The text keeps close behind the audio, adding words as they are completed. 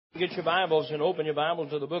Get your Bibles and open your Bible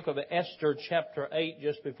to the book of Esther, chapter 8,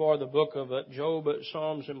 just before the book of Job,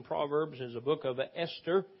 Psalms, and Proverbs is the book of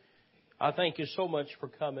Esther. I thank you so much for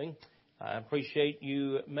coming. I appreciate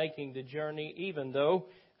you making the journey, even though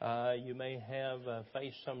you may have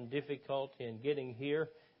faced some difficulty in getting here.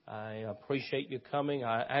 I appreciate you coming.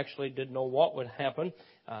 I actually didn't know what would happen.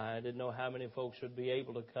 I didn't know how many folks would be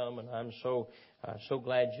able to come, and I'm so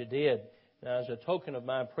glad you did. Now, as a token of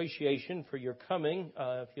my appreciation for your coming,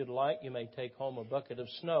 if you'd like, you may take home a bucket of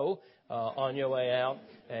snow on your way out,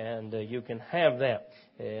 and you can have that.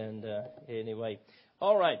 And anyway,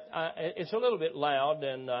 all right, it's a little bit loud,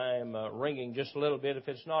 and I'm ringing just a little bit. If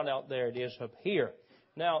it's not out there, it is up here.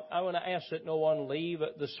 Now, I want to ask that no one leave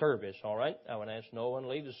the service, all right? I want to ask no one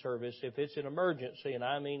leave the service. If it's an emergency, and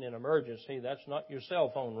I mean an emergency, that's not your cell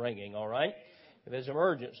phone ringing, all right? If it's an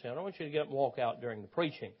emergency, I don't want you to get up and walk out during the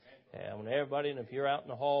preaching. And I want everybody, and if you're out in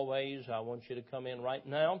the hallways, I want you to come in right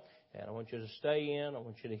now, and I want you to stay in. I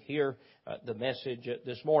want you to hear the message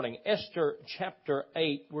this morning. Esther chapter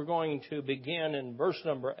 8, we're going to begin in verse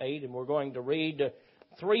number 8, and we're going to read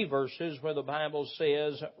 3 verses where the Bible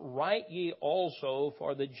says, "Write ye also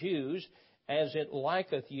for the Jews as it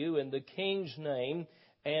liketh you in the king's name,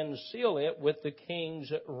 and seal it with the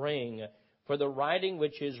king's ring. For the writing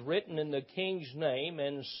which is written in the king's name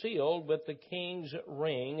and sealed with the king's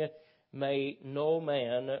ring may no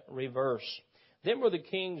man reverse." Then were the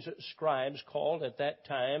king's scribes called at that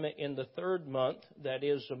time in the 3rd month, that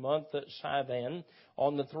is the month Sivan,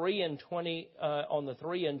 on the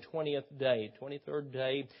 23rd day, 23rd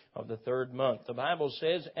day of the 3rd month. The Bible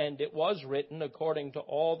says, "And it was written according to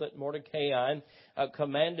all that Mordecai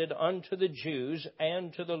commanded unto the Jews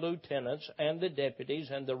and to the lieutenants and the deputies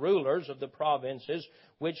and the rulers of the provinces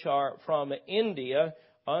which are from India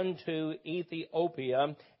unto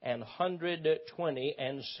Ethiopia, and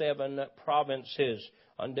 127 provinces,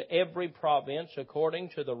 unto every province according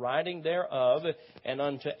to the writing thereof, and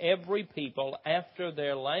unto every people after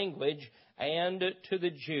their language, and to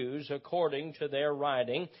the Jews according to their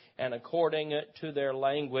writing, and according to their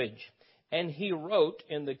language. And he wrote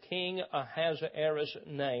in the king Ahasuerus'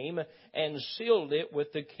 name, and sealed it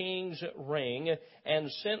with the king's ring,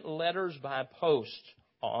 and sent letters by post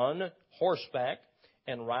on horseback,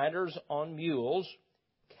 and riders on mules,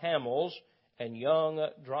 camels, and young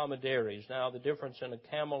dromedaries." Now, the difference in a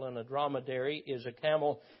camel and a dromedary is a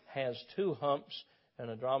camel has 2 humps, and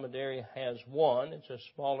a dromedary has 1. It's a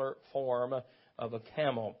smaller form of a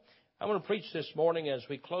camel. I want to preach this morning as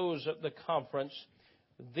we close the conference.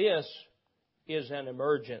 This is an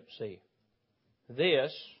emergency.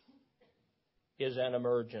 This is an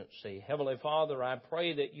emergency. Heavenly Father, I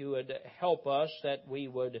pray that you would help us, that we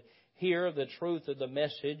would hear the truth of the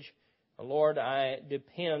message. Lord, I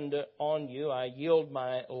depend on you. I yield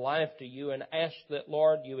my life to you and ask that,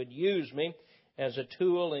 Lord, you would use me as a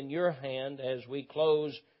tool in your hand as we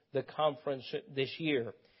close the conference this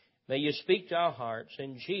year. May you speak to our hearts.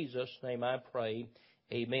 In Jesus' name I pray.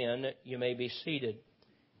 Amen. You may be seated.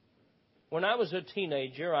 When I was a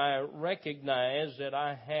teenager, I recognized that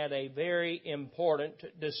I had a very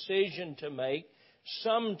important decision to make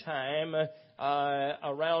sometime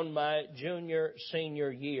around my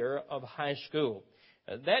senior year of high school.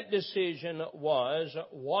 That decision was,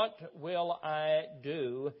 what will I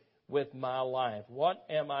do with my life? What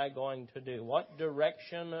am I going to do? What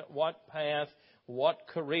direction, what path, what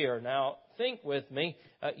career? Now, think with me.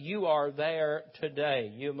 You are there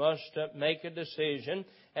today. You must make a decision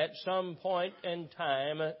at some point in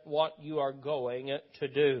time what you are going to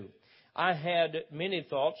do. I had many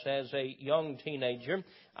thoughts as a young teenager.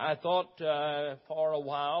 I thought for a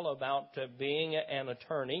while about being an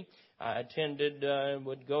attorney. I attended,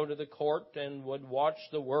 would go to the court and would watch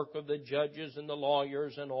the work of the judges and the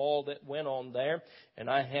lawyers and all that went on there. And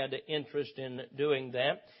I had interest in doing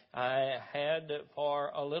that. I had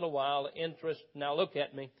for a little while interest. Now look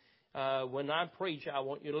at me. When I preach, I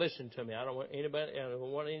want you to listen to me. I don't want anybody, I don't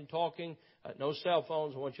want any talking, no cell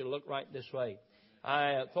phones. I want you to look right this way.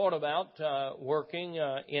 I thought about working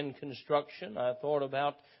in construction. I thought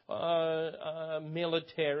about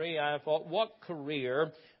military. I thought, what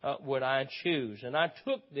career would I choose? And I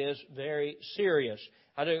took this very serious.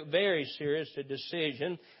 I took a very serious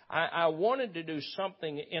decision. I wanted to do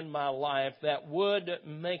something in my life that would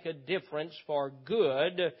make a difference for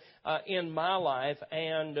good in my life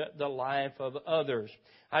and the life of others.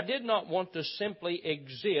 I did not want to simply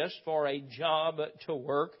exist for a job to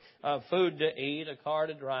work, food to eat, a car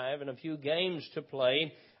to drive, and a few games to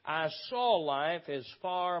play. I saw life as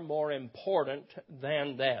far more important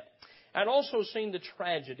than that. I'd also seen the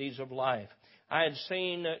tragedies of life. I had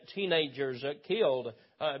seen teenagers killed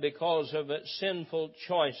because of sinful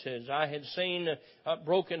choices. I had seen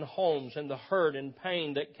broken homes and the hurt and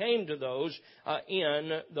pain that came to those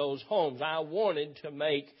in those homes. I wanted to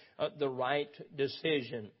make the right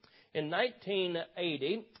decision. In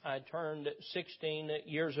 1980, I turned 16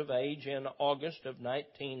 years of age in August of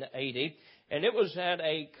 1980, and it was at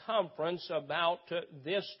a conference about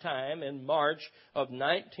this time in March of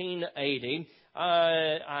 1980.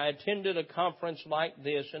 I attended a conference like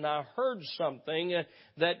this, and I heard something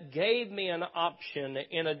that gave me an option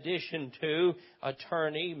in addition to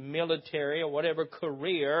attorney, military, or whatever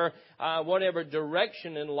career, whatever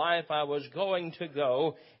direction in life I was going to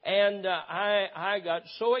go. And I got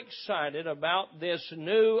so excited about this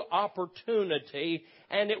new opportunity,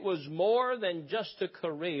 and it was more than just a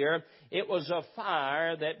career. It was a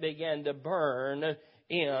fire that began to burn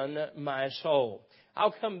in my soul.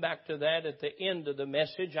 I'll come back to that at the end of the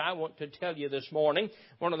message. I want to tell you this morning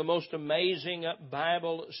one of the most amazing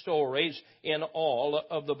Bible stories in all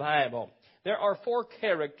of the Bible. There are 4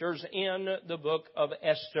 characters in the book of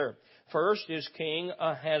Esther. First is King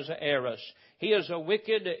Ahasuerus. He is a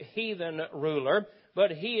wicked heathen ruler,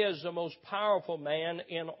 but he is the most powerful man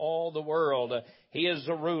in all the world. He is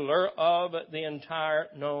the ruler of the entire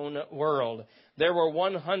known world. There were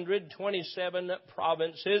 127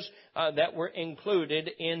 provinces that were included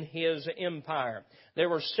in his empire. There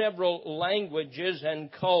were several languages and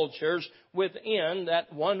cultures within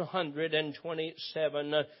that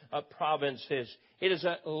 127 provinces. It is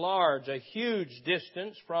a huge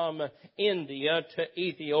distance from India to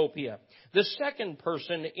Ethiopia. The second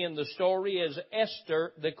person in the story is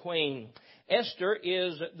Esther the queen. Esther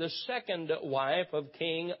is the second wife of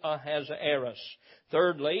King Ahasuerus.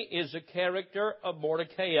 Thirdly is the character of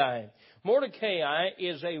Mordecai. Mordecai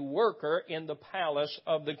is a worker in the palace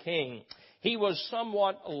of the king. He was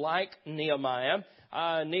somewhat like Nehemiah.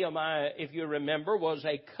 Nehemiah, if you remember, was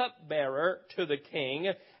a cupbearer to the king.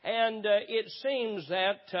 And it seems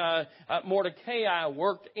that Mordecai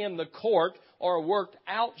worked in the court or worked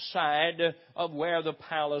outside of where the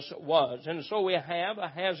palace was. And so we have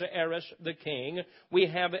Ahasuerus the king. We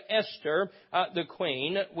have Esther the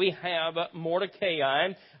queen. We have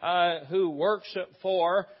Mordecai who works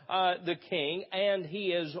for the king. And he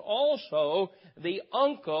is also the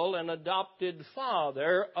uncle and adopted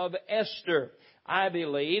father of Esther. I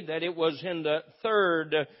believe that it was in the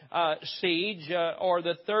third siege or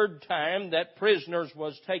the third time that prisoners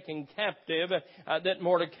was taken captive that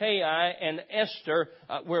Mordecai and Esther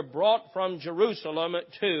were brought from Jerusalem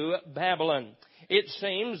to Babylon. It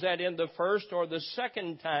seems that in the first or the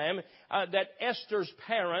second time that Esther's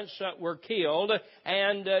parents were killed,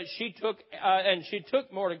 and she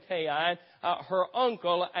took Mordecai, her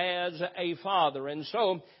uncle, as a father, and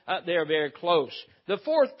so they're very close. The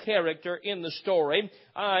fourth character in the story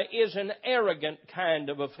is an arrogant kind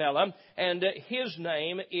of a fellow, and his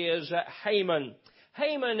name is Haman.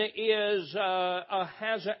 Haman is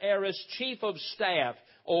Ahasuerus' chief of staff.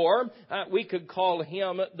 Or we could call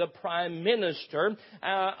him the prime minister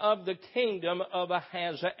of the kingdom of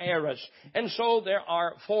Ahasuerus. And so there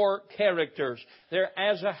are 4 characters. There's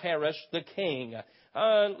Ahasuerus the king.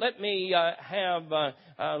 Let me have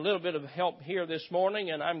a little bit of help here this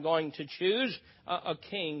morning, and I'm going to choose a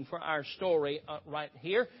king for our story right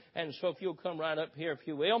here. And so if you'll come right up here, if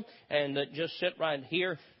you will, and just sit right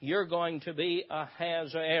here, you're going to be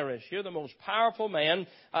Ahasuerus. You're the most powerful man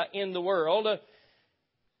in the world.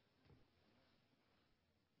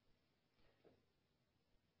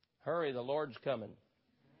 Hurry, the Lord's coming.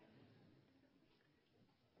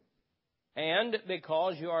 And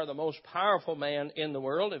because you are the most powerful man in the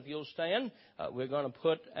world, if you'll stand, we're going to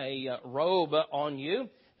put a robe on you.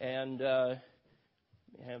 And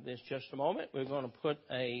have this just a moment. We're going to put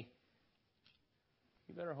a...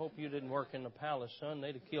 You better hope you didn't work in the palace, son.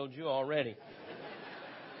 They'd have killed you already.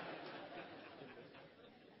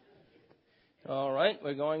 All right,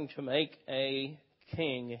 we're going to make a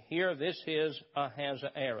king here. This is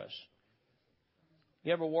Ahasuerus.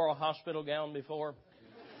 You ever wore a hospital gown before?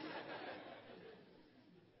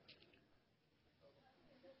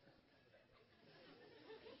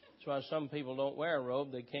 That's why some people don't wear a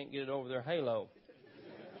robe. They can't get it over their halo.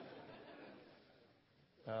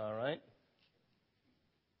 All right.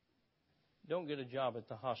 Don't get a job at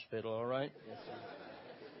the hospital, all right? Yes, sir.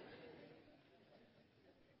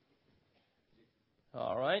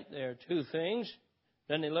 All right, there are 2 things.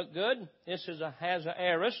 Doesn't he look good? This is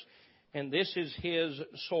Ahasuerus, and this is his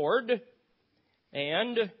sword,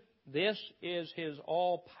 and this is his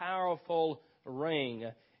all-powerful ring.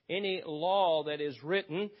 Any law that is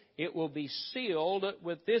written, it will be sealed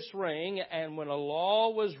with this ring, and when a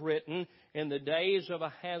law was written in the days of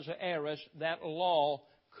Ahasuerus, that law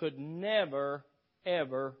could never,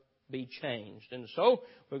 ever be changed. And so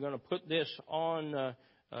we're going to put this on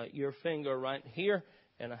your finger right here.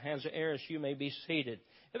 And Ahasuerus, you may be seated.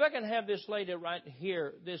 If I can have this lady right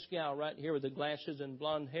here, this gal right here with the glasses and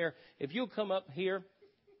blonde hair, if you come up here,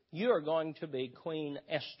 you are going to be Queen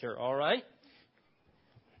Esther, all right?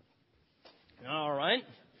 All right.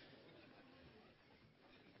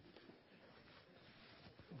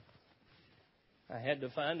 I had to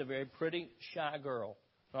find a very pretty, shy girl.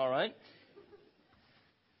 All right?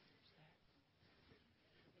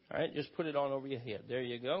 All right, just put it on over your head. There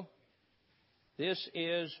you go. This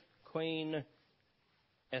is Queen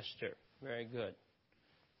Esther. Very good.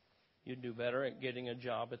 You'd do better at getting a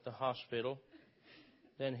job at the hospital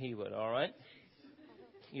than he would, all right?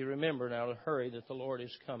 You remember now to hurry that the Lord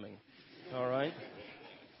is coming, all right?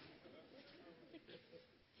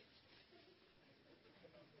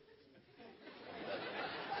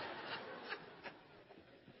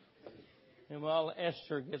 And while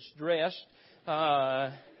Esther gets dressed,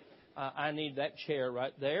 I need that chair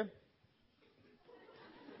right there.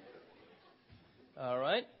 All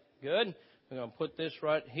right, good. We're going to put this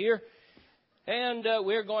right here. And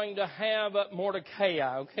we're going to have Mordecai,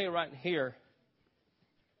 okay, right here.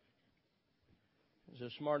 It's the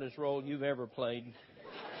smartest role you've ever played.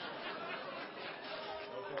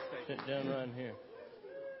 Sit down right here.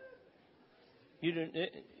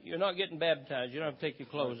 You're not getting baptized. You don't have to take your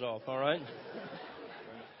clothes off, all right?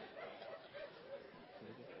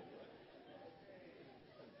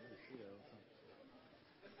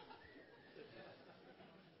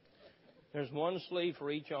 There's one sleeve for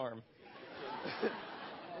each arm. It's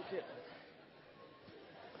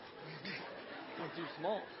too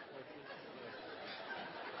small.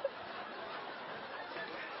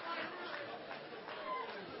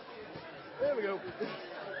 There we go.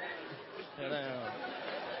 Sit down.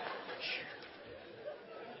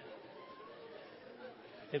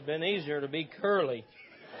 It'd been easier to be curly.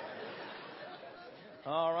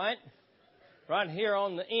 All right. Right here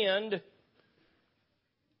on the end.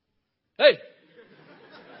 Hey!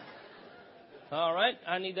 All right.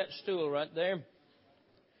 I need that stool right there.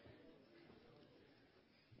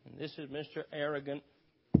 And this is Mr. Arrogant.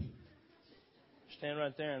 Stand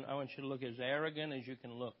right there, and I want you to look as arrogant as you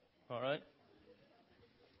can look. All right?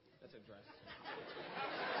 That's interesting.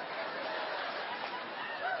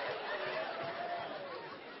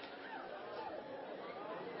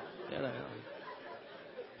 Sit down.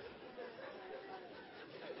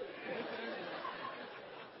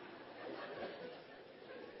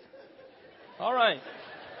 All right.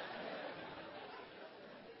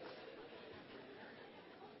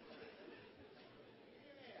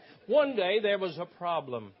 One day there was a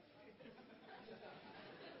problem.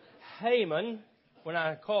 Haman, when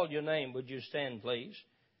I called your name, would you stand, please?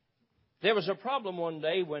 There was a problem one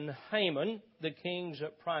day when Haman, the king's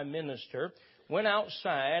prime minister, went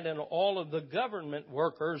outside and all of the government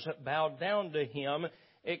workers bowed down to him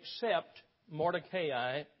except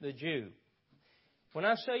Mordecai, the Jew. When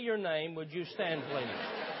I say your name, would you stand, please?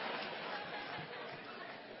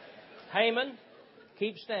 Haman,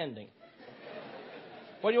 keep standing.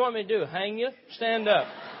 What do you want me to do? Hang you? Stand up.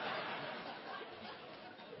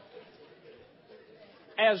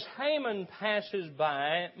 As Haman passes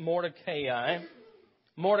by Mordecai,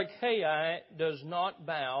 Mordecai does not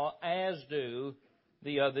bow, as do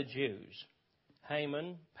the other Jews.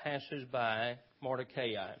 Haman passes by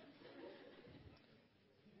Mordecai.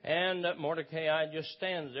 And Mordecai just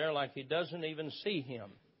stands there like he doesn't even see him.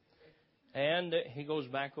 And he goes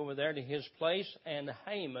back over there to his place, and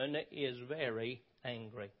Haman is very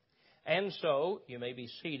angry. And so, you may be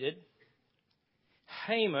seated,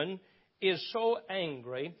 Haman is so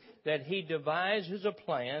angry that he devises a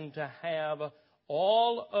plan to have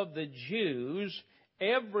all of the Jews,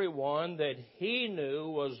 everyone that he knew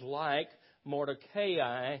was like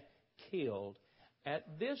Mordecai, killed.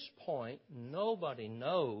 At this point, nobody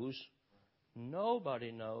knows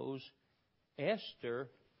Esther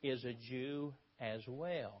is a Jew as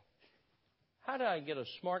well. How did I get a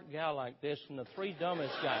smart gal like this and the three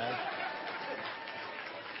dumbest guys?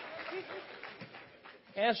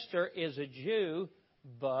 Esther is a Jew,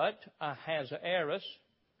 but Ahasuerus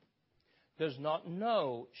does not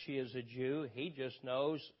know she is a Jew. He just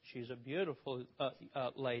knows she's a beautiful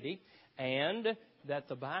lady, and that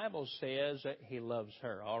the Bible says that he loves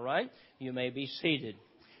her. All right? You may be seated.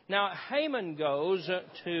 Now, Haman goes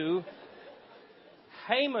to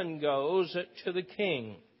the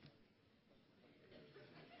king.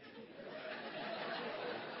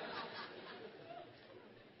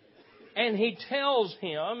 And he tells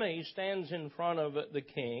him, he stands in front of the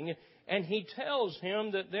king, and he tells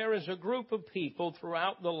him that there is a group of people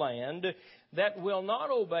throughout the land that will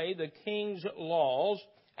not obey the king's laws,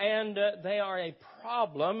 and they are a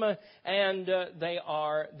problem, and they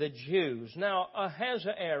are the Jews. Now,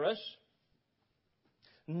 Ahasuerus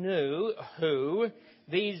knew who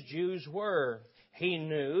these Jews were. He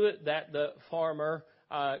knew that the former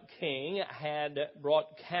king had brought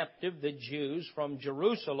captive the Jews from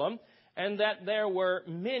Jerusalem, and that there were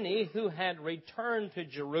many who had returned to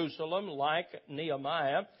Jerusalem, like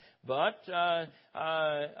Nehemiah, but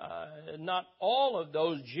not all of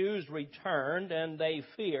those Jews returned, and they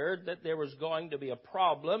feared that there was going to be a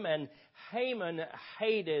problem, and Haman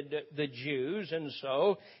hated the Jews, and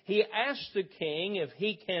so he asked the king if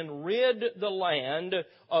he can rid the land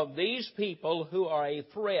of these people who are a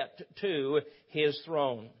threat to his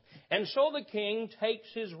throne. And so the king takes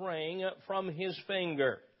his ring from his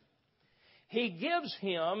finger. He gives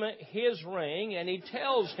him his ring, and he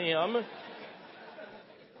tells him,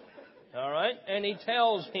 all right, and he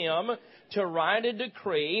tells him to write a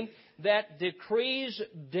decree that decrees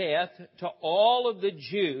death to all of the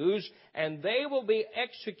Jews, and they will be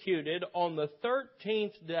executed on the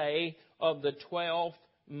 13th day of the 12th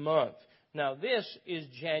month. Now, this is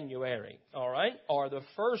January, all right, or the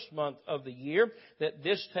first month of the year that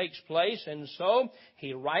this takes place. And so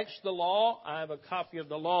he writes the law. I have a copy of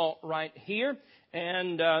the law right here.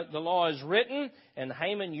 And the law is written. And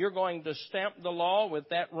Haman, you're going to stamp the law with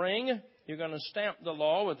that ring. You're going to stamp the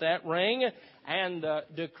law with that ring. And the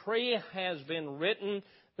decree has been written.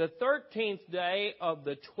 The 13th day of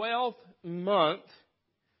the 12th month,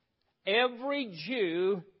 every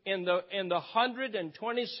Jew in the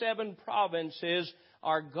 127 provinces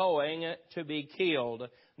are going to be killed.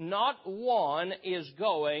 Not one is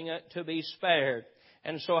going to be spared.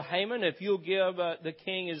 And so, Haman, if you'll give the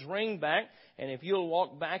king his ring back, and if you'll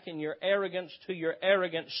walk back in your arrogance to your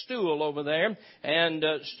arrogant stool over there and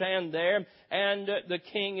stand there, and the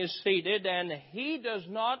king is seated, and he does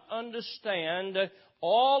not understand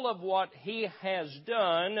all of what he has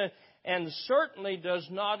done, and certainly does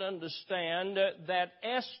not understand that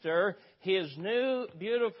Esther, his new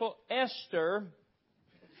beautiful Esther,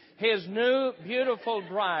 his new beautiful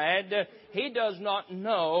bride, he does not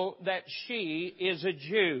know that she is a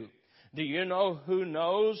Jew. Do you know who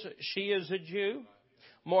knows she is a Jew?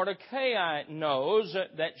 Mordecai knows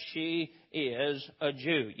that she is a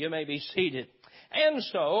Jew. You may be seated. And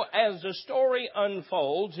so, as the story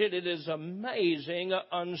unfolds, it is amazing.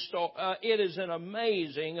 It is an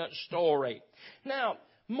amazing story. Now,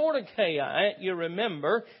 Mordecai, you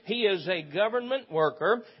remember, he is a government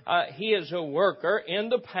worker. He is a worker in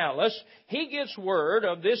the palace. He gets word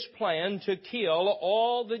of this plan to kill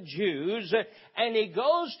all the Jews, and he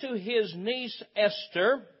goes to his niece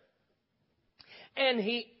Esther. And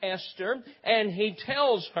he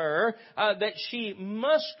tells her that she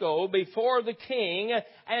must go before the king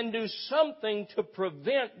and do something to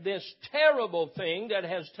prevent this terrible thing that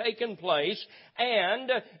has taken place.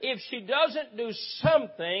 And if she doesn't do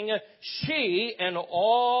something, she and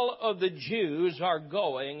all of the Jews are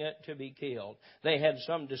going to be killed. They had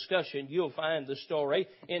some discussion. You'll find the story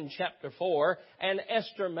in chapter 4. And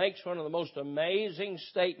Esther makes one of the most amazing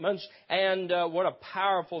statements. And what a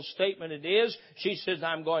powerful statement it is. She says,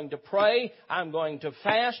 I'm going to pray. I'm going to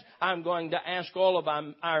fast. I'm going to ask all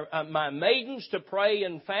of my maidens to pray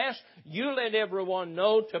and fast. You let everyone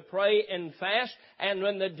know to pray and fast. And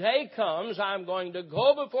when the day comes, I'm going to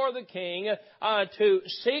go before the king to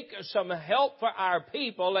seek some help for our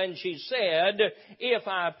people. And she said, if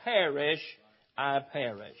I perish, I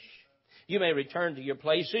perish. You may return to your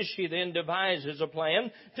places. She then devises a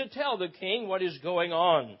plan to tell the king what is going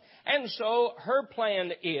on. And so her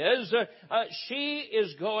plan is she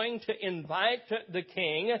is going to invite the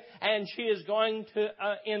king, and she is going to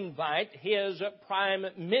invite his prime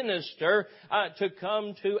minister to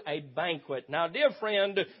come to a banquet. Now, dear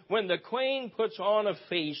friend, when the queen puts on a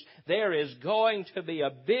feast, there is going to be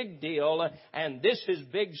a big deal, and this is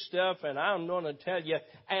big stuff, and I'm going to tell you,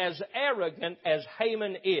 as arrogant as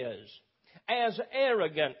Haman is,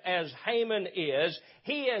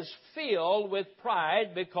 he is filled with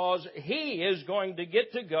pride because he is going to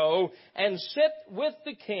get to go and sit with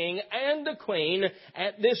the king and the queen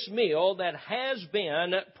at this meal that has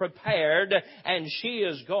been prepared, and she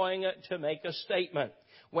is going to make a statement.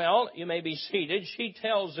 Well, you may be seated. She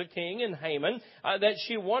tells the king and Haman that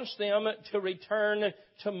she wants them to return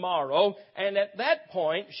tomorrow, and at that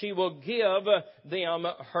point she will give them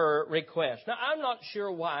her request. Now, I'm not sure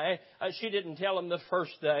why she didn't tell them the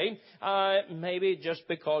first day. Maybe just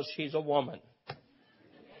because she's a woman.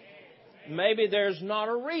 Maybe there's not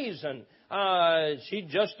a reason She's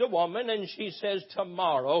just a woman, and she says,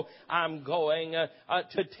 tomorrow I'm going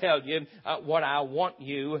to tell you what I want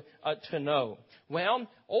you to know. Well,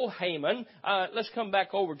 old Haman, let's come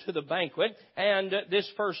back over to the banquet. And this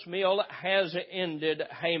first meal has ended,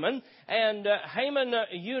 Haman. And Haman,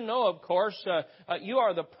 you know, of course, you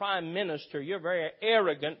are the prime minister. You're a very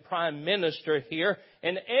arrogant prime minister here.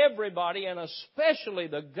 And everybody, and especially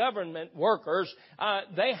the government workers,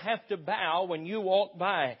 they have to bow when you walk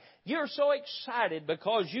by. You're so excited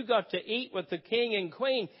because you got to eat with the king and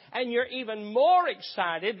queen, and you're even more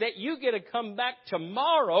excited that you get to come back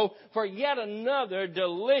tomorrow for yet another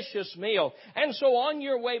delicious meal. And so on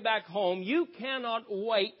your way back home, you cannot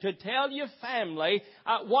wait to tell your family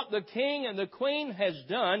what the king and the queen has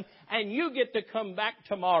done, and you get to come back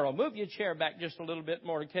tomorrow. Move your chair back just a little bit,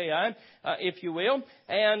 Mordecai, if you will.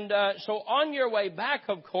 And so on your way back,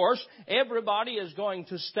 of course, everybody is going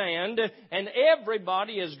to stand, and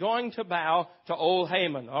everybody is going to bow to old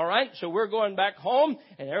Haman. All right? So we're going back home,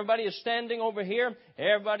 and everybody is standing over here.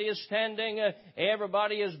 Everybody is standing.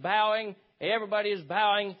 Everybody is bowing. Everybody is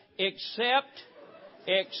bowing except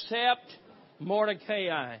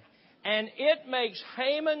Mordecai. And it makes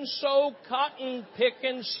Haman so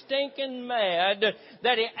cotton-picking, stinking mad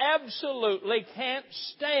that he absolutely can't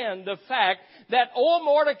stand the fact that old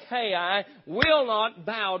Mordecai will not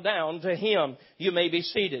bow down to him. You may be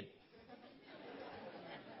seated.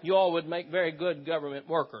 You all would make very good government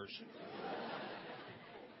workers.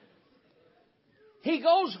 He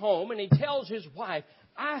goes home and he tells his wife,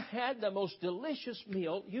 I had the most delicious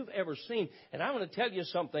meal you've ever seen. And I'm going to tell you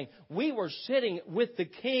something. We were sitting with the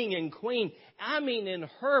king and queen, I mean in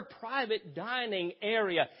her private dining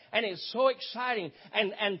area. And it's so exciting.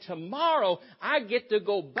 And tomorrow I get to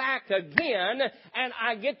go back again and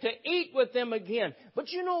I get to eat with them again. But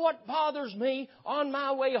you know what bothers me? On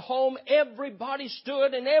my way home, everybody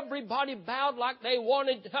stood and everybody bowed like they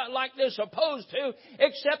wanted, like they're supposed to,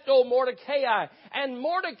 except old Mordecai. And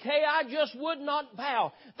Mordecai just would not bow.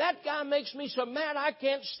 That guy makes me so mad I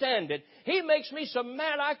can't stand it. He makes me so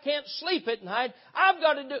mad I can't sleep at night. I've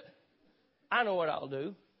got to do... I know what I'll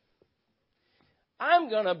do. I'm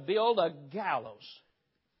going to build a gallows.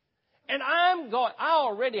 And I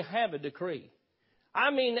already have a decree. I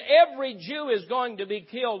mean, every Jew is going to be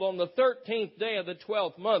killed on the 13th day of the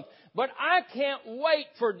 12th month. But I can't wait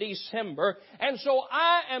for December. And so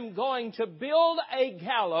I am going to build a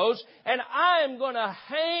gallows and I am going to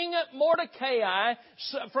hang Mordecai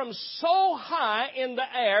from so high in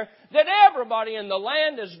the air that everybody in the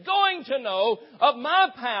land is going to know of my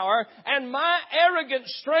power and my arrogant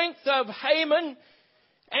strength of Haman.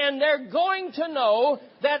 And they're going to know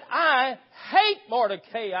that I hate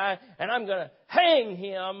Mordecai and I'm going to hang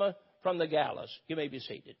him from the gallows. You may be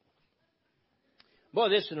seated. Boy,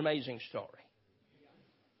 this is an amazing story.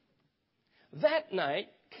 That night,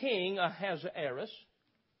 King Ahasuerus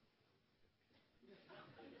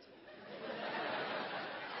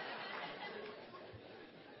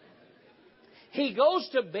he goes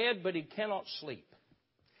to bed, but he cannot sleep.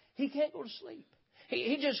 He can't go to sleep.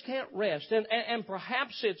 He just can't rest. And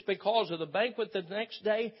perhaps it's because of the banquet the next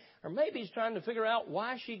day, or maybe he's trying to figure out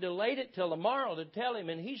why she delayed it till tomorrow to tell him,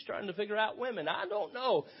 and he's trying to figure out women. I don't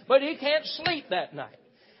know. But he can't sleep that night.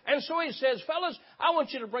 And so he says, fellas, I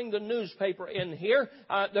want you to bring the newspaper in here,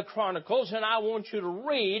 the Chronicles, and I want you to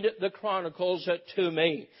read the Chronicles to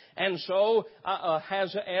me. And so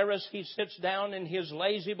Ahasuerus, he sits down in his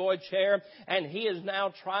lazy boy chair, and he is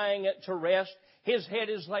now trying to rest. His head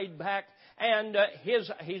is laid back. And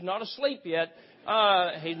he's not asleep yet.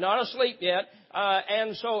 He's not asleep yet.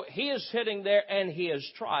 And so he is sitting there and he is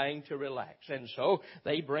trying to relax. And so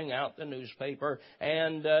they bring out the newspaper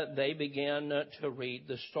and they begin to read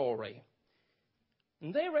the story.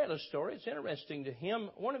 And they read a story. It's interesting to him.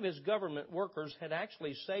 One of his government workers had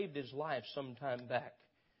actually saved his life some time back.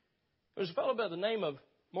 It was a fellow by the name of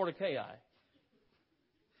Mordecai.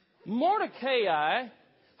 Mordecai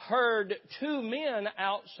heard two men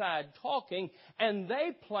outside talking, and they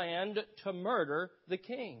planned to murder the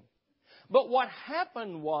king. But what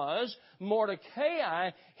happened was Mordecai,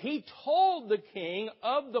 he told the king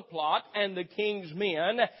of the plot and the king's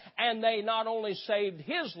men, and they not only saved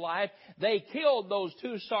his life, they killed those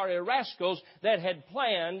two sorry rascals that had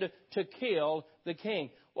planned to kill the king.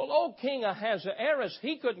 Well, old King Ahasuerus,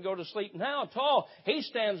 he couldn't go to sleep now at all. He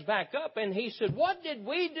stands back up and he said, what did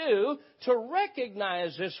we do to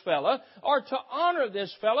recognize this fella or to honor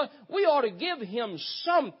this fella? We ought to give him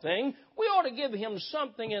something. We ought to give him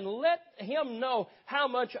something and let him know how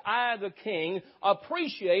much I, the king,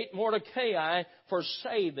 appreciate Mordecai for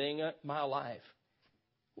saving my life.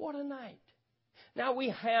 What a night. Now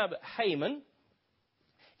we have Haman.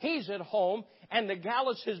 He's at home, and the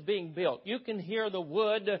gallows is being built. You can hear the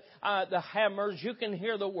wood, the hammers. You can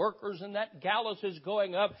hear the workers, and that gallows is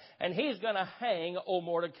going up, and he's going to hang old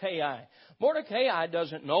Mordecai. Mordecai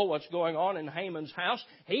doesn't know what's going on in Haman's house.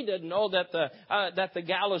 He didn't know that the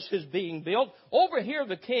gallows is being built. Over here,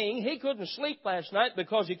 the king, he couldn't sleep last night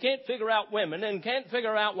because he can't figure out women and can't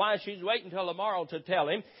figure out why she's waiting till tomorrow to tell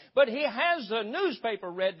him. But he has the newspaper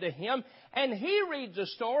read to him, and he reads a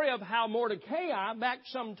story of how Mordecai, back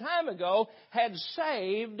some time ago, had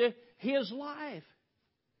saved his life.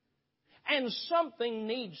 And something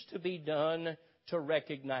needs to be done to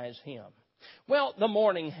recognize him. Well, the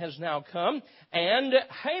morning has now come, and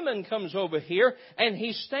Haman comes over here, and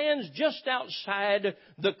he stands just outside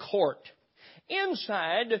the court.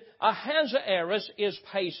 Inside, Ahasuerus is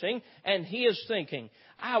pacing, and he is thinking,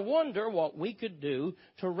 I wonder what we could do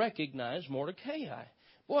to recognize Mordecai.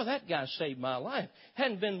 Boy, that guy saved my life.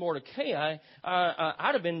 Hadn't been Mordecai,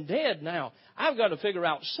 I'd have been dead now. I've got to figure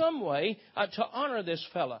out some way to honor this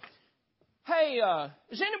fella. Hey,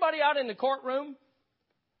 is anybody out in the courtroom?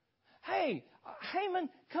 Hey, Haman,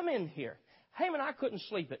 come in here. Haman, I couldn't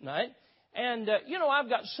sleep at night. And, I've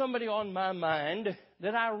got somebody on my mind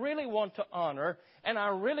that I really want to honor and I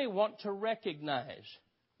really want to recognize.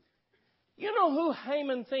 You know who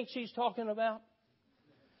Haman thinks he's talking about?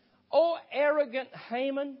 Oh, arrogant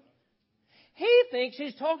Haman. He thinks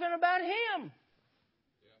he's talking about him.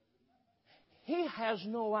 He has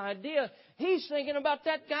no idea. He's thinking about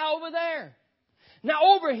that guy over there. Now,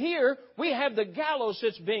 over here, we have the gallows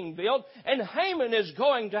that's being built, and Haman is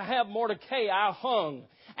going to have Mordecai hung.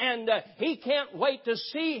 And he can't wait to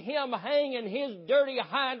see him hang and his dirty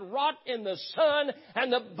hide rot in the sun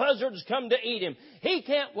and the buzzards come to eat him. He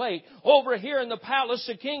can't wait. Over here in the palace,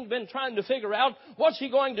 the king's been trying to figure out what's he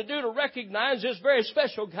going to do to recognize this very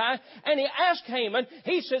special guy. And he asked Haman,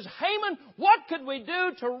 he says, Haman, what could we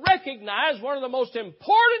do to recognize one of the most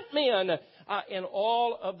important men in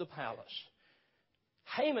all of the palace?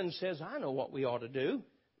 Haman says, I know what we ought to do,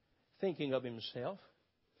 thinking of himself.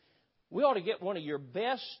 We ought to get one of your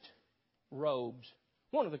best robes,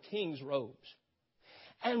 one of the king's robes.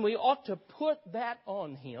 And we ought to put that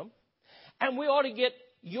on him. And we ought to get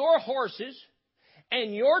your horses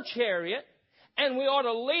and your chariot. And we ought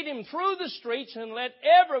to lead him through the streets and let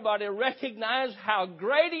everybody recognize how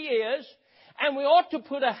great he is. And we ought to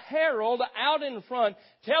put a herald out in front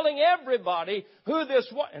telling everybody who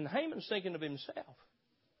this was. And Haman's thinking of himself.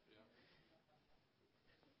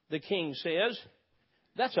 The king says,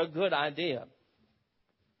 that's a good idea.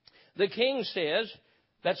 The king says,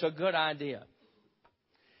 that's a good idea.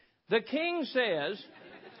 The king says,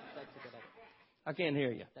 I can't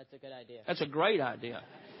hear you. That's a good idea. That's a great idea.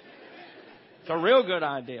 It's a real good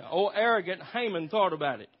idea. Oh, arrogant Haman thought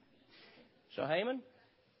about it. So, Haman,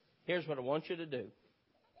 here's what I want you to do.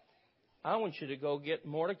 I want you to go get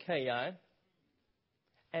Mordecai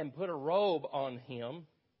and put a robe on him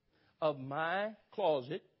of my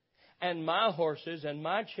closet and my horses and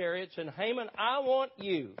my chariots. And Haman, I want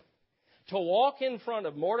you to walk in front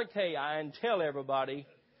of Mordecai and tell everybody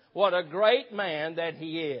what a great man that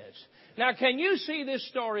he is. Now, can you see this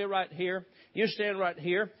story right here? You stand right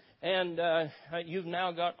here, and you've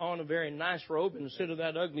now got on a very nice robe instead of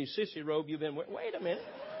that ugly sissy robe you've been wearing. Wait a minute.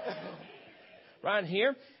 Right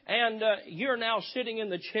here. And you're now sitting in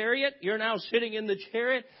the chariot. You're now sitting in the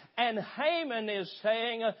chariot. And Haman is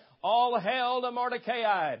saying, all hail to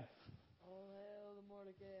Mordecai.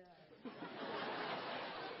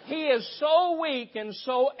 He is so weak and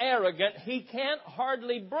so arrogant, he can't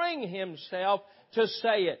hardly bring himself to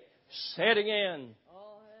say it. Say it again.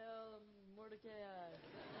 All hail Mordecai.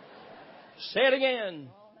 Say it again.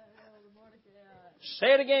 All hail Mordecai.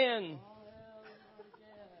 Say it again. All hail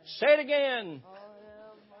Mordecai. Say it again. All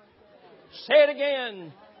hail Mordecai. Say it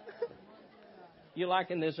again. You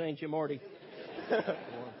liking this, ain't you, Morty? All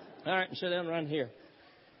right, sit down right here.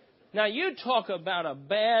 Now, you talk about a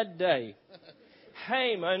bad day.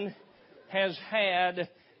 Haman has had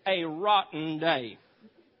a rotten day.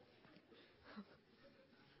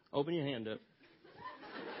 Open your hand up.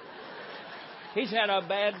 He's had a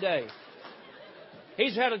bad day.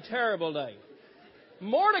 He's had a terrible day.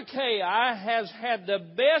 Mordecai has had the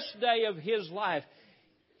best day of his life.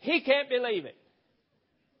 He can't believe it.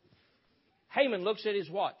 Haman looks at his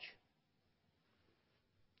watch.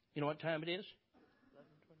 You know what time it is?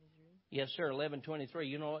 Yes, sir, 11:23.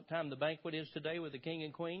 You know what time the banquet is today with the king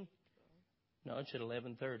and queen? No, it's at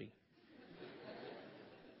 11:30.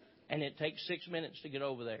 And it takes 6 minutes to get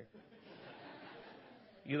over there.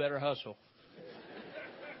 You better hustle.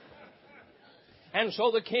 And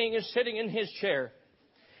so the king is sitting in his chair.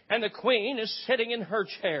 And the queen is sitting in her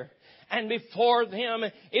chair. and before them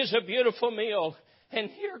is a beautiful meal. And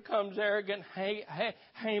here comes arrogant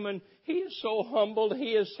Haman. He is so humbled.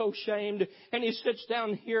 He is so shamed. And he sits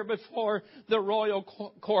down here before the royal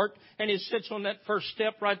court. And he sits on that first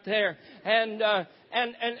step right there. And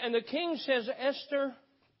the king says, Esther,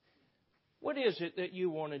 what is it that you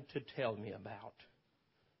wanted to tell me about?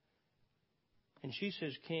 And she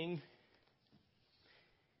says, King,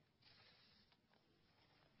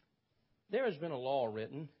 there has been a law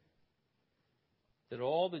written that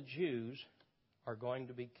all the Jews are going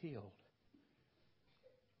to be killed.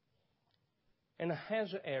 And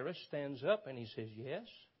Ahasuerus stands up and he says, yes.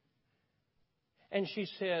 And she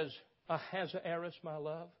says, Ahasuerus, my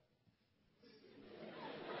love,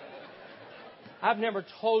 I've never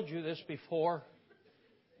told you this before,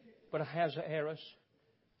 but Ahasuerus,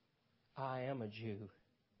 I am a Jew.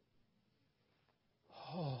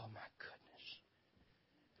 Oh, my goodness.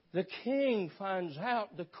 The king finds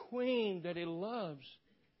out the queen that he loves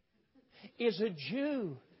is a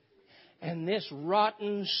Jew. And this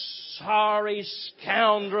rotten, sorry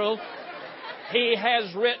scoundrel, he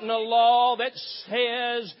has written a law that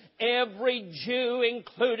says every Jew,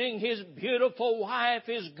 including his beautiful wife,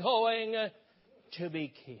 is going to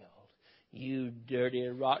be killed. You dirty,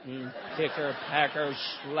 rotten, picker-packer,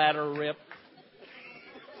 slatter-rip.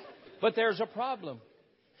 But there's a problem.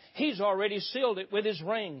 He's already sealed it with his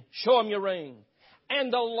ring. Show him your ring.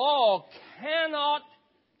 And the law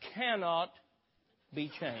cannot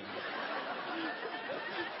be changed.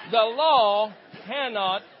 The law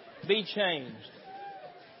cannot be changed.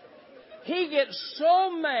 He gets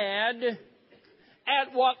so mad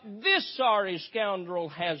at what this sorry scoundrel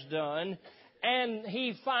has done, and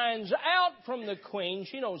he finds out from the queen,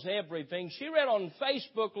 she knows everything. She read on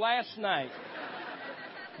Facebook last night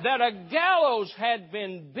that a gallows had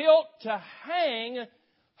been built to hang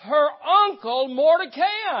her uncle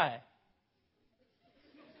Mordecai.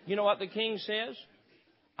 You know what the king says?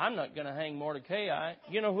 I'm not going to hang Mordecai.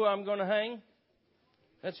 You know who I'm going to hang?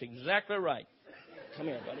 That's exactly right. Come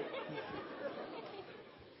here, buddy.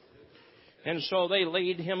 And so they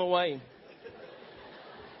lead him away.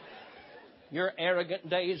 Your arrogant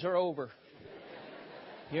days are over.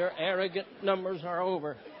 Your arrogant numbers are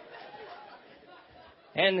over.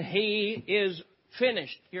 And he is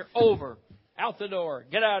finished. You're over. Out the door.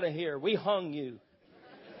 Get out of here. We hung you.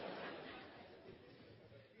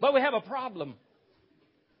 But we have a problem.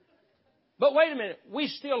 But wait a minute. We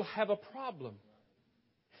still have a problem.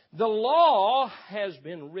 The law has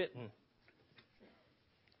been written.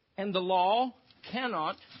 And the law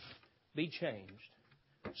cannot be changed.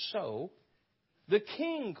 So, the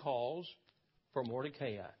king calls for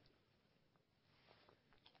Mordecai.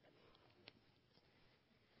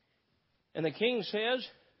 And the king says,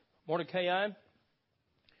 Mordecai,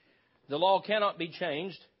 the law cannot be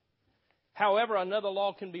changed. However, another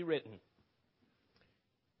law can be written.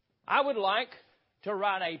 I would like to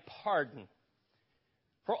write a pardon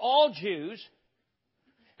for all Jews,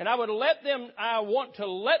 and I want to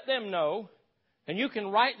let them know, and you can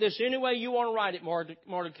write this any way you want to write it,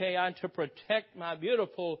 Mordecai, to protect my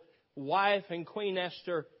beautiful wife and Queen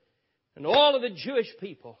Esther and all of the Jewish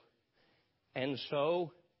people. And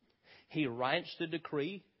so he writes the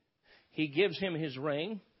decree. He gives him his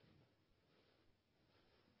ring.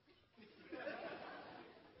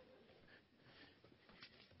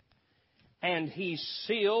 And he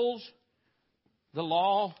seals the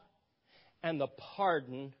law, and the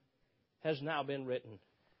pardon has now been written.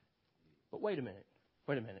 But wait a minute.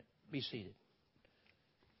 Be seated.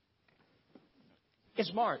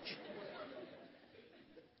 It's March.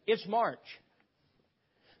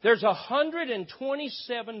 There's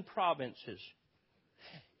 127 provinces.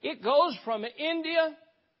 It goes from India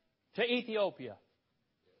to Ethiopia.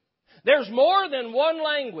 There's more than one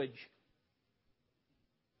language.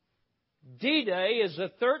 D-Day is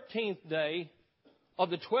the 13th day of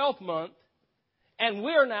the 12th month, and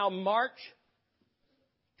we're now March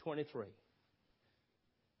 23.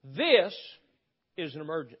 This is an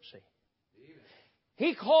emergency.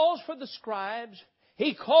 He calls for the scribes.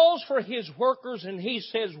 He calls for his workers, and he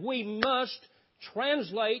says, we must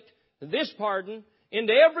translate this pardon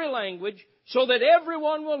into every language so that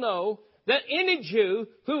everyone will know that any Jew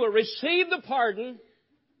who will receive the pardon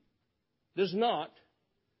does not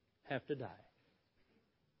have to die.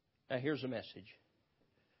 Now here's the message.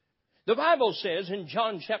 The Bible says in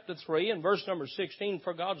John chapter 3 and verse number 16,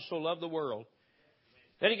 for God so loved the world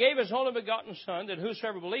that He gave His only begotten Son, that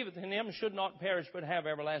whosoever believeth in Him should not perish but have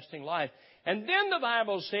everlasting life. And then the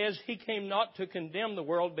Bible says He came not to condemn the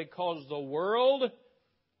world, because the world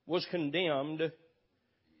was condemned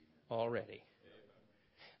already.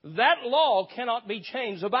 That law cannot be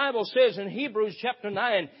changed. The Bible says in Hebrews chapter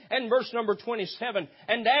 9 and verse number 27,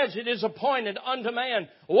 and as it is appointed unto man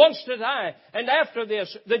once to die, and after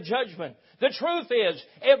this the judgment. The truth is,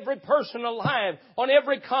 every person alive on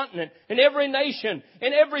every continent, in every nation,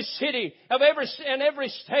 in every city, in every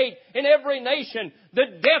state, in every nation, the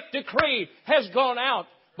death decree has gone out.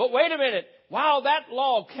 But wait a minute. While that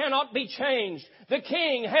law cannot be changed, the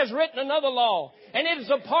King has written another law, and it is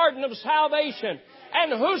the pardon of salvation.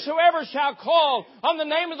 And whosoever shall call on the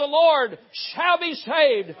name of the Lord shall be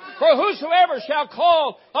saved. For whosoever shall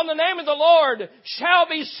call on the name of the Lord shall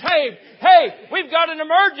be saved. Hey, we've got an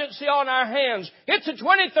emergency on our hands. It's the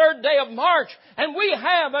 23rd day of March, and we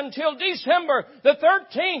have until December the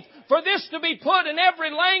 13th for this to be put in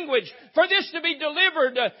every language, for this to be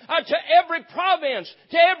delivered to every province,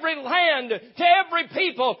 to every land, to every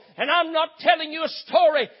people. And I'm not telling you a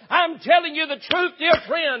story. I'm telling you the truth, dear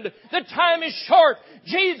friend. The time is short.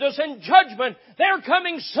 Jesus and judgment, they're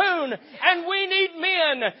coming soon. And we need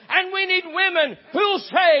men and we need women who'll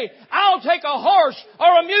say, I'll take a horse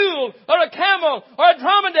or a mule or a camel or a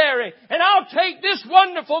dromedary, and I'll take this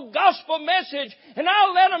wonderful gospel message and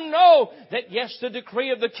I'll let them know that yes, the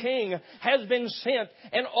decree of the King has been sent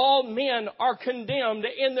and all men are condemned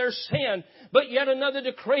in their sin. But yet another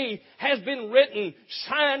decree has been written,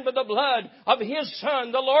 signed by the blood of His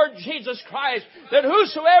Son, the Lord Jesus Christ, that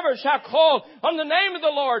whosoever shall call on the name of the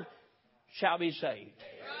Lord shall be saved.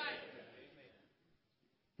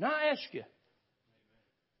 Now I ask you,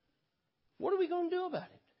 what are we going to do about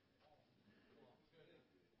it?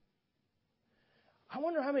 I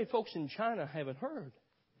wonder how many folks in China haven't heard.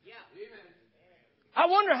 I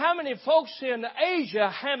wonder how many folks in Asia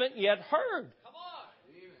haven't yet heard.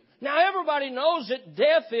 Now everybody knows that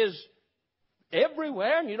death is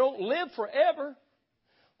everywhere and you don't live forever.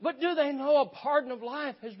 But do they know a pardon of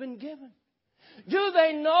life has been given? Do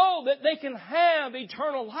they know that they can have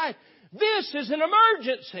eternal life? This is an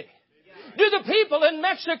emergency. Do the people in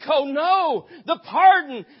Mexico know the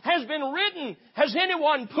pardon has been written? Has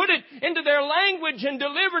anyone put it into their language and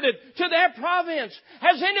delivered it to their province?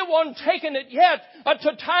 Has anyone taken it yet to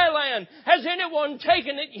Thailand? Has anyone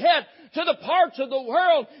taken it yet to the parts of the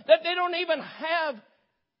world that they don't even have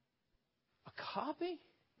a copy?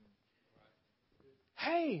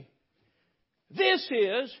 Hey, this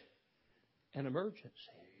is an emergency.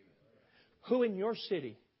 Who in your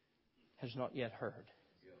city has not yet heard?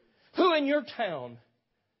 Who in your town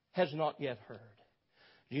has not yet heard?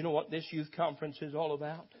 Do you know what this youth conference is all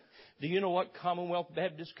about? Do you know what Commonwealth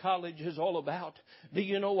Baptist College is all about? Do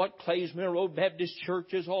you know what Clays Mill Road Baptist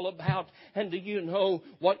Church is all about? And do you know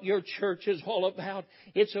what your church is all about?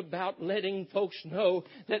 It's about letting folks know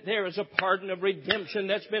that there is a pardon of redemption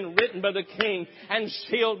that's been written by the King and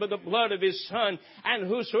sealed by the blood of His Son. And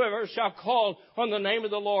whosoever shall call on the name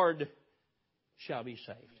of the Lord shall be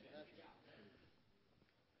saved.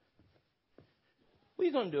 What are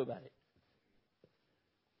you going to do about it?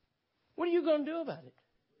 What are you going to do about it?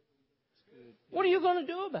 What are you going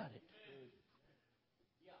to do about it?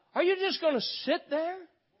 Are you just going to sit there?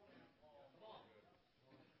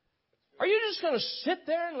 Are you just going to sit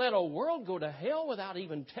there and let a world go to hell without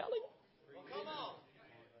even telling?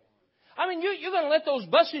 I mean, you're going to let those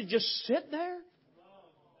buses just sit there?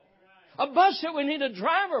 A bus that we need a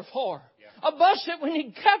driver for. A bus that we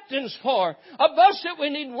need captains for. A bus that we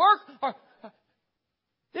need work for.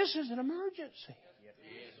 This is an emergency.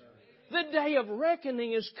 The day of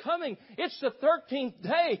reckoning is coming. It's the 13th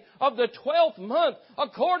day of the 12th month,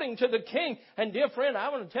 according to the King. And dear friend, I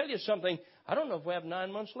want to tell you something. I don't know if we have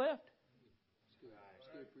 9 months left.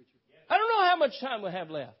 I don't know how much time we have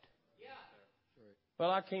left.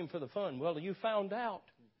 Well, I came for the fun. Well, you found out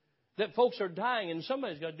that folks are dying and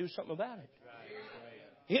somebody's got to do something about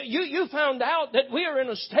it. You found out that we are in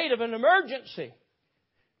a state of an emergency.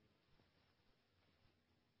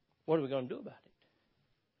 What are we going to do about it?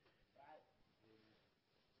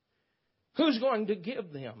 Who's going to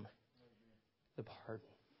give them the pardon?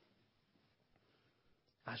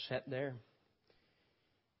 I sat there,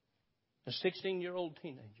 a 16-year-old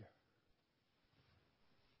teenager,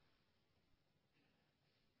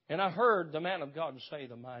 and I heard the man of God say,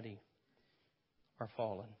 the mighty are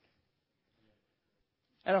fallen.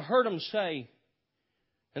 And I heard him say,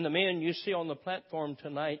 and the men you see on the platform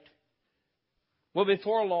tonight will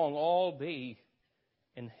before long all be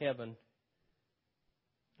in heaven.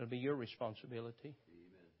 It'll be your responsibility.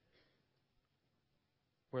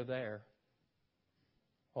 We're there.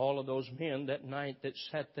 All of those men that night that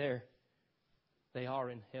sat there, they are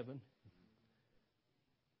in heaven.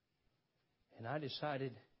 And I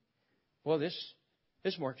decided, well, this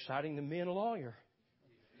is more exciting than being a lawyer.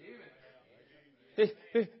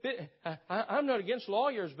 I'm not against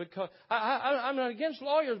lawyers because I'm not against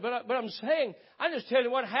lawyers, but I'm saying, I just tell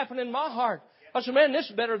you what happened in my heart. I said, man, this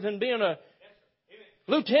is better than being a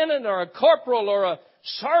lieutenant or a corporal or a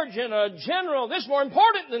sergeant, a general. This is more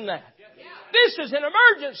important than that. This is an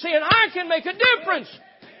emergency, and I can make a difference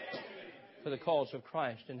for the cause of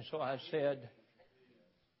Christ. And so I said,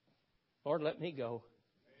 Lord, let me go.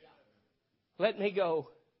 Let me go.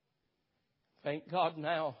 Thank God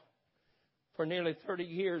now, for nearly 30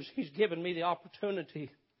 years, He's given me the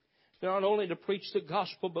opportunity not only to preach the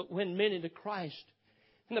gospel, but win many to Christ.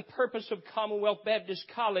 And the purpose of Commonwealth Baptist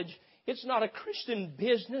College, it's not a Christian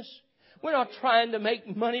business. We're not trying to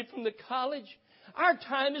make money from the college. Our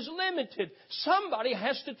time is limited. Somebody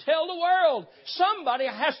has to tell the world. Somebody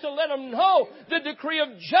has to let them know the decree of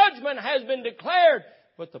judgment has been declared.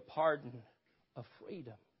 But the pardon of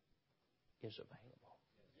freedom is available.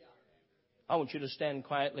 I want you to stand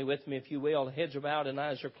quietly with me, if you will. Heads are bowed and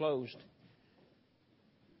eyes are closed.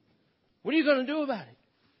 What are you going to do about it?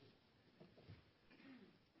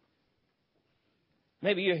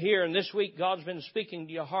 Maybe you're here and this week God's been speaking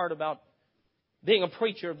to your heart about being a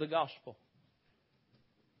preacher of the gospel.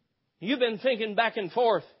 You've been thinking back and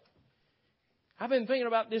forth. I've been thinking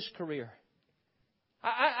about this career.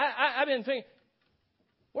 I've been thinking,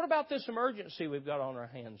 what about this emergency we've got on our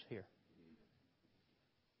hands here?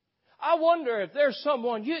 I wonder if there's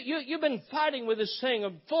someone, you've been fighting with this thing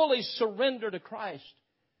of fully surrender to Christ.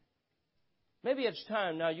 Maybe it's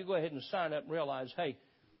time now you go ahead and sign up and realize, hey,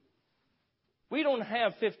 we don't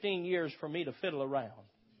have 15 years for me to fiddle around.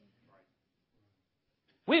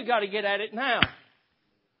 We've got to get at it now.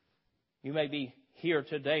 You may be here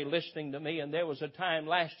today listening to me, and there was a time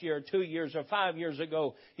last year, or 2 years, or 5 years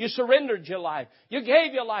ago, you surrendered your life. You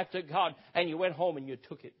gave your life to God, and you went home and you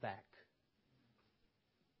took it back.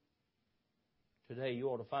 Today you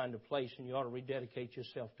ought to find a place and you ought to rededicate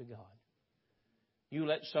yourself to God. You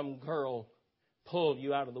let some girl pull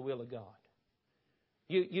you out of the will of God.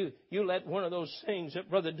 You let one of those things that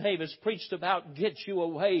Brother Davis preached about get you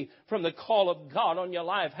away from the call of God on your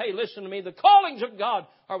life. Hey, listen to me. The callings of God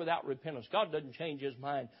are without repentance. God doesn't change His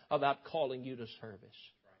mind about calling you to service.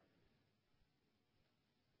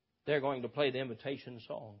 They're going to play the invitation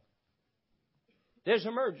song. There's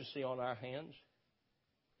emergency on our hands.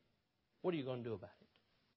 What are you going to do about it?